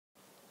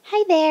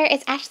Hi there,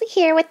 it's Ashley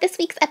here with this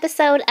week's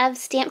episode of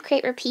Stamp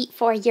Create Repeat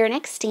for Your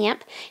Next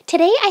Stamp.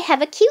 Today I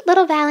have a cute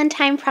little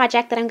Valentine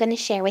project that I'm going to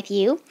share with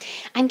you.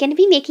 I'm going to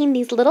be making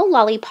these little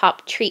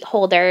lollipop treat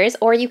holders,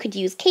 or you could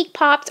use cake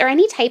pops or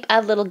any type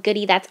of little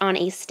goodie that's on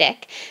a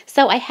stick.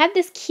 So I have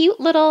this cute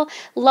little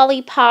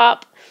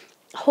lollipop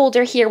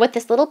holder here with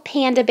this little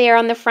panda bear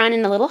on the front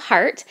and a little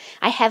heart.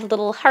 I have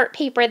little heart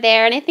paper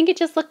there and I think it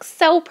just looks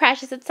so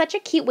precious. It's such a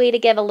cute way to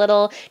give a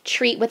little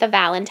treat with a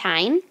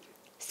Valentine.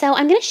 So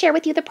I'm going to share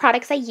with you the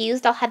products I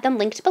used. I'll have them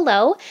linked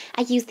below.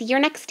 I used the Your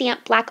Next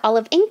Stamp Black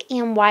Olive ink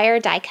and wire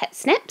die cut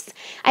snips.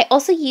 I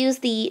also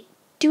used the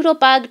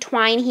Doodlebug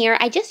twine here.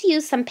 I just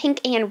used some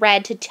pink and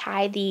red to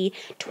tie the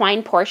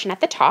twine portion at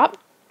the top.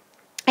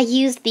 I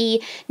used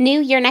the new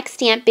Your Next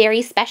Stamp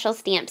Berry Special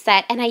stamp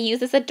set, and I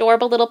used this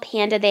adorable little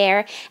panda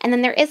there. And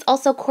then there is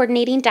also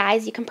coordinating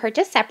dies you can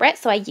purchase separate,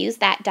 so I used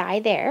that die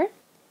there.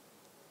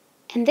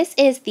 And this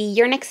is the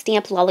Your Next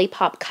Stamp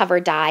Lollipop cover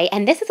die,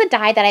 and this is a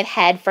die that I've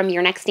had from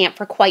Your Next Stamp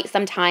for quite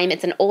some time.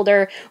 It's an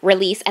older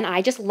release, and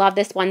I just love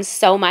this one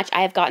so much.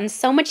 I have gotten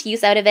so much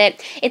use out of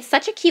it. It's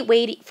such a cute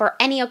way for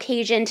any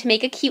occasion to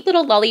make a cute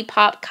little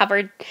lollipop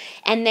covered,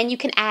 and then you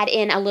can add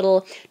in a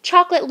little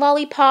chocolate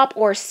lollipop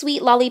or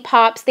sweet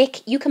lollipops.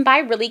 You can buy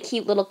really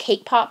cute little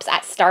cake pops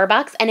at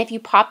Starbucks, and if you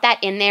pop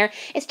that in there,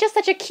 it's just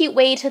such a cute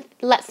way to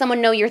let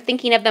someone know you're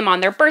thinking of them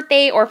on their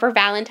birthday or for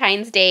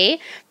Valentine's Day.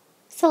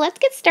 So let's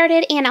get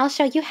started and I'll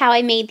show you how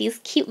I made these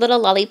cute little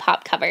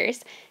lollipop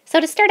covers.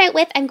 So to start out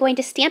with, I'm going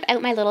to stamp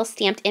out my little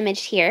stamped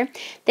image here.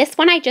 This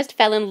one I just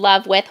fell in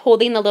love with,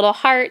 holding the little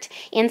heart,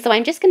 and so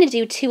I'm just going to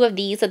do 2 of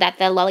these so that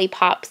the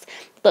lollipops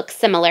look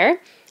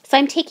similar. So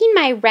I'm taking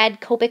my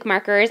red Copic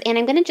markers and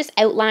I'm going to just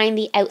outline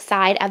the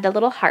outside of the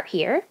little heart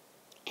here.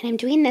 And I'm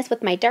doing this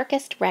with my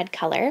darkest red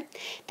color.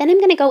 Then I'm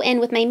going to go in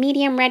with my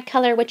medium red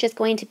color, which is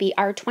going to be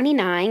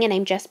R29, and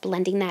I'm just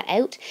blending that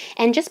out.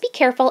 And just be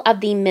careful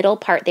of the middle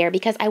part there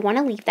because I want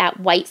to leave that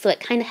white so it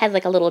kind of has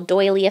like a little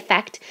doily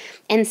effect.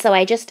 And so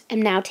I just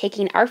am now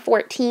taking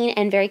R14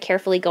 and very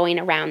carefully going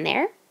around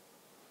there.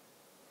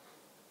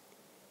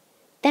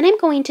 Then I'm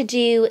going to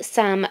do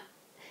some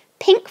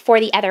pink for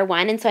the other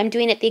one, and so I'm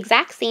doing it the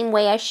exact same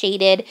way I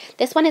shaded.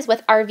 This one is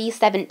with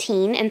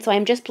RV17, and so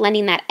I'm just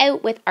blending that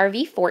out with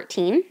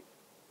RV14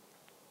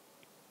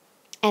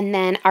 and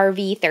then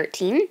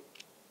RV13.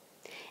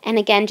 And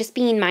again, just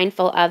being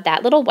mindful of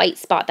that little white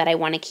spot that I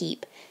want to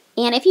keep.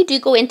 And if you do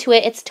go into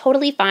it, it's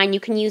totally fine. You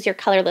can use your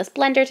colorless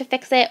blender to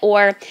fix it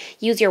or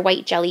use your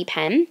white jelly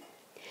pen.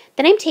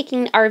 Then I'm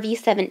taking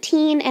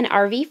RV17 and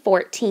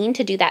RV14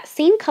 to do that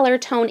same color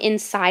tone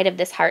inside of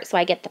this heart so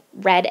I get the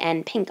red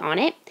and pink on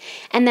it.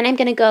 And then I'm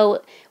going to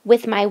go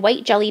with my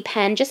white jelly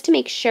pen just to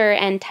make sure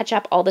and touch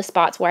up all the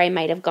spots where I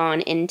might have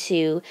gone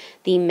into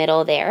the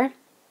middle there.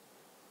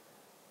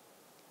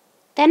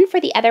 Then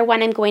for the other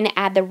one, I'm going to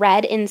add the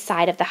red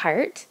inside of the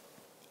heart.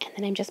 And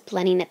then I'm just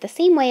blending it the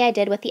same way I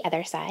did with the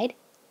other side.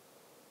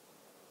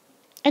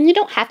 And you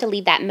don't have to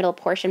leave that middle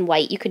portion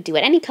white. You could do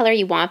it any color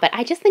you want, but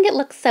I just think it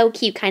looks so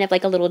cute, kind of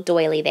like a little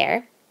doily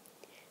there.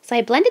 So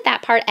I blended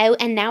that part out,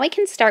 and now I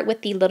can start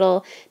with the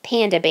little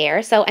panda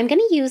bear. So I'm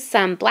going to use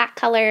some black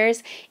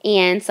colors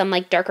and some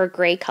like darker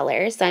gray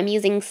colors. So I'm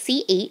using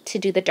C8 to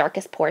do the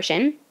darkest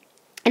portion.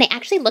 And I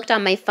actually looked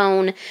on my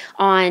phone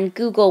on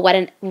Google what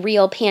a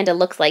real panda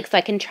looks like so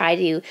I can try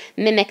to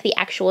mimic the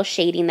actual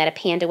shading that a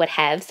panda would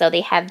have. So they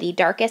have the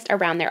darkest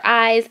around their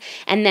eyes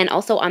and then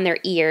also on their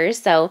ears.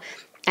 So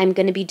I'm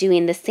going to be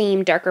doing the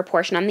same darker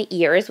portion on the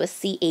ears with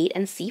C8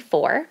 and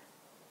C4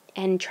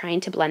 and trying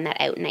to blend that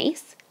out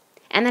nice.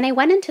 And then I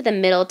went into the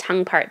middle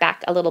tongue part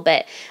back a little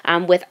bit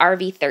with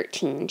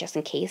RV13 just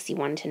in case you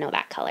wanted to know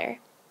that color.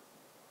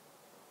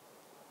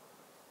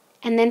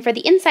 And then for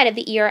the inside of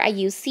the ear, I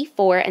use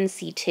C4 and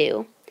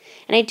C2.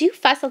 And I do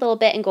fuss a little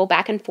bit and go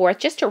back and forth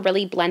just to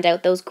really blend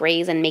out those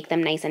grays and make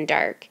them nice and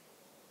dark.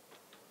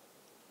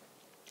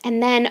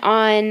 And then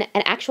on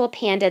an actual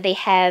panda, they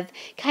have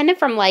kind of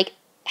from like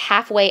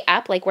halfway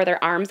up, like where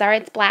their arms are,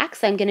 it's black.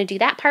 So I'm going to do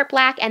that part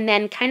black, and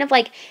then kind of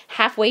like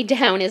halfway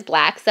down is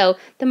black. So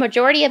the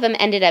majority of them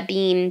ended up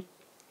being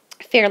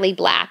fairly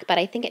black, but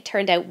I think it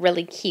turned out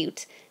really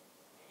cute.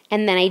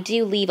 And then I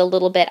do leave a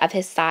little bit of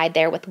his side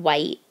there with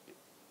white.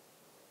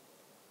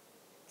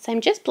 So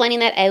I'm just blending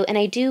that out, and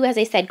I do, as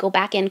I said, go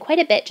back in quite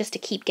a bit just to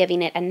keep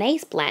giving it a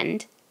nice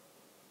blend.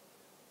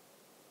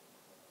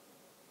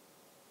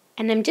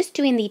 And I'm just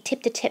doing the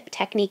tip-to-tip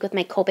technique with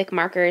my Copic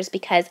markers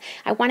because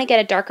I want to get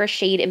a darker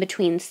shade in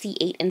between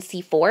C8 and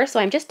C4. So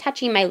I'm just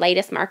touching my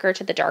lightest marker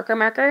to the darker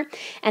marker,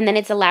 and then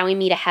it's allowing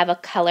me to have a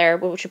color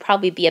which would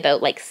probably be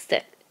about like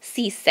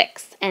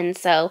C6. And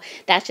so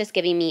that's just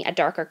giving me a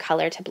darker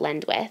color to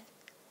blend with.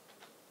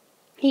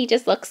 He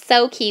just looks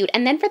so cute.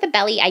 And then for the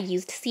belly, I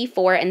used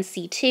C4 and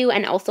C2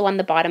 and also on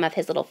the bottom of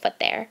his little foot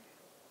there.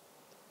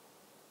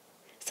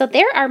 So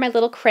there are my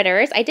little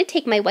critters. I did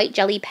take my white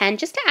jelly pen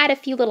just to add a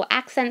few little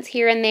accents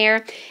here and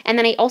there. And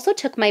then I also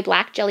took my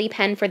black jelly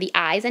pen for the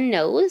eyes and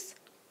nose.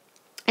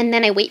 And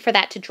then I wait for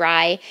that to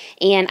dry.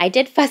 And I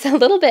did fuss a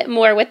little bit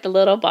more with the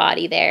little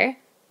body there.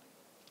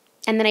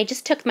 And then I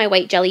just took my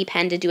white jelly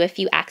pen to do a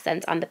few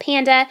accents on the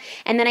panda,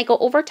 and then I go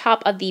over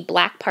top of the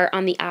black part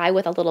on the eye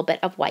with a little bit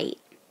of white.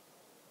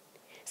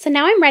 So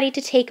now I'm ready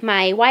to take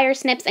my wire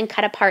snips and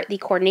cut apart the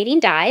coordinating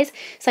dies.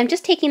 So I'm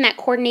just taking that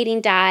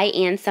coordinating die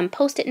and some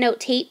Post-it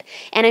note tape,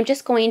 and I'm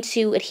just going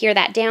to adhere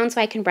that down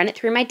so I can run it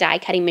through my die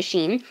cutting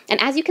machine.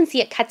 And as you can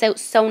see, it cuts out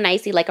so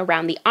nicely, like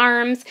around the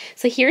arms.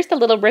 So here's the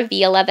little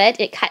reveal of it.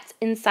 It cuts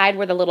inside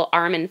where the little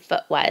arm and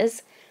foot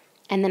was.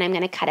 And then I'm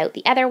going to cut out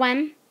the other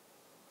one.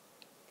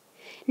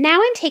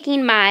 Now I'm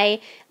taking my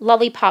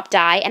Lollipop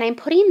die and I'm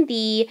putting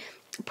the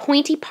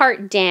pointy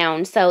part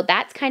down, so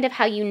that's kind of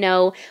how you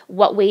know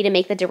what way to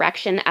make the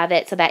direction of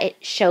it so that it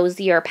shows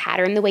your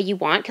pattern the way you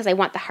want, because I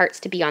want the hearts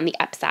to be on the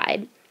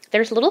upside.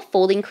 There's little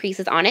folding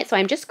creases on it, so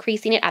I'm just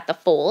creasing it at the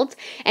folds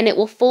and it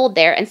will fold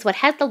there, and so it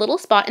has the little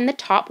spot in the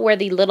top where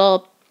the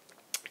little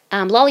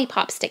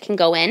lollipop stick can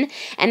go in,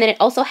 and then it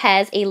also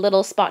has a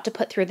little spot to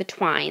put through the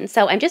twine.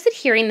 So I'm just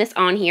adhering this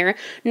on here.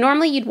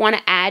 Normally you'd want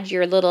to add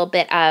your little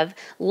bit of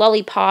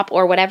lollipop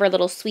or whatever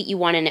little sweet you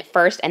want in it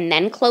first and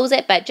then close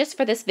it, but just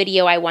for this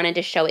video I wanted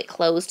to show it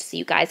closed so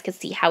you guys could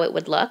see how it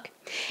would look.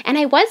 And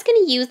I was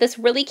going to use this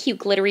really cute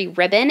glittery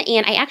ribbon,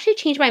 and I actually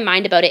changed my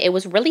mind about it. It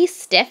was really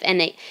stiff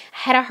and it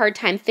had a hard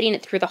time fitting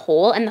it through the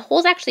hole, and the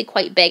hole's actually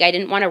quite big. I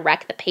didn't want to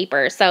wreck the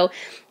paper, so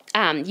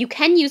you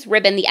can use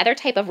ribbon. The other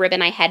type of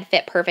ribbon I had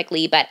fit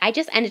perfectly, but I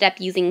just ended up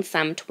using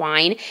some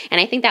twine,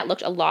 and I think that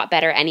looked a lot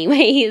better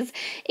anyways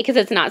because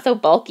it's not so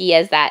bulky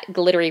as that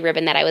glittery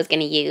ribbon that I was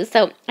going to use.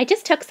 So I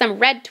just took some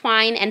red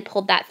twine and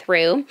pulled that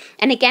through.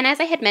 And again, as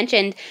I had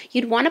mentioned,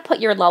 you'd want to put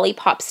your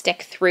lollipop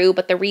stick through,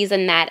 but the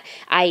reason that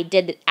I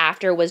did it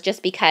after was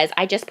just because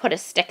I just put a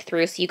stick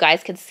through so you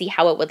guys could see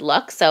how it would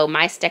look. So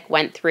my stick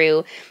went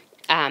through,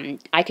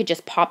 I could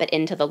just pop it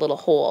into the little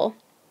hole.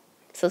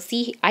 So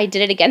see, I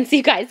did it again so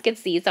you guys could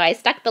see. So I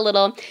stuck the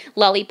little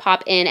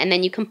lollipop in, and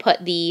then you can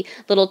put the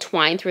little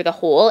twine through the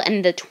hole,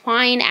 and the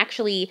twine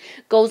actually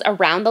goes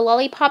around the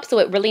lollipop, so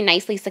it really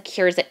nicely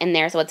secures it in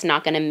there so it's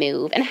not going to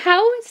move. And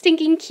how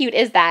stinking cute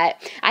is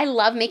that? I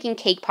love making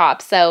cake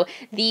pops, so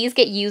these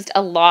get used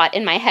a lot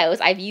in my house.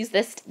 I've used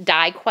this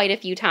die quite a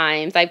few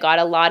times. I've got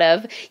a lot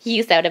of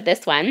use out of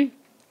this one.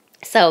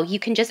 So you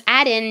can just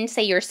add in,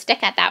 say, your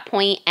stick at that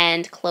point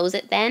and close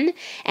it then,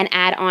 and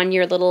add on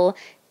your little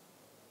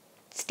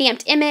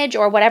stamped image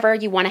or whatever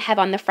you want to have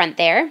on the front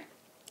there.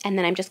 And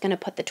then I'm just going to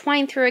put the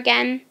twine through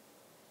again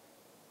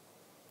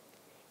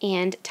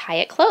and tie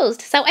it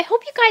closed. So I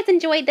hope you guys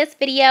enjoyed this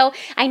video.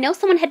 I know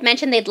someone had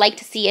mentioned they'd like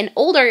to see an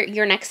older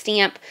Your Next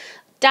Stamp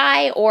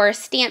die or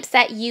stamp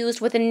set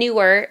used with a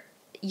newer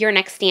Your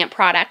Next Stamp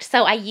product.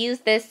 So I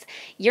used this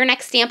Your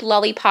Next Stamp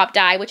Lollipop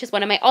die, which is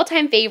one of my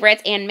all-time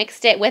favorites, and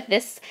mixed it with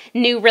this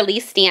new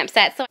release stamp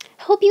set. So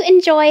I hope you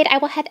enjoyed. I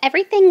will have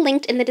everything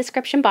linked in the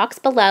description box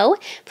below.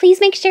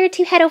 Please make sure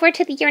to head over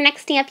to the Your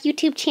Next Stamp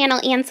YouTube channel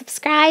and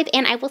subscribe,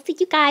 and I will see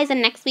you guys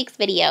in next week's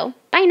video.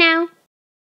 Bye now!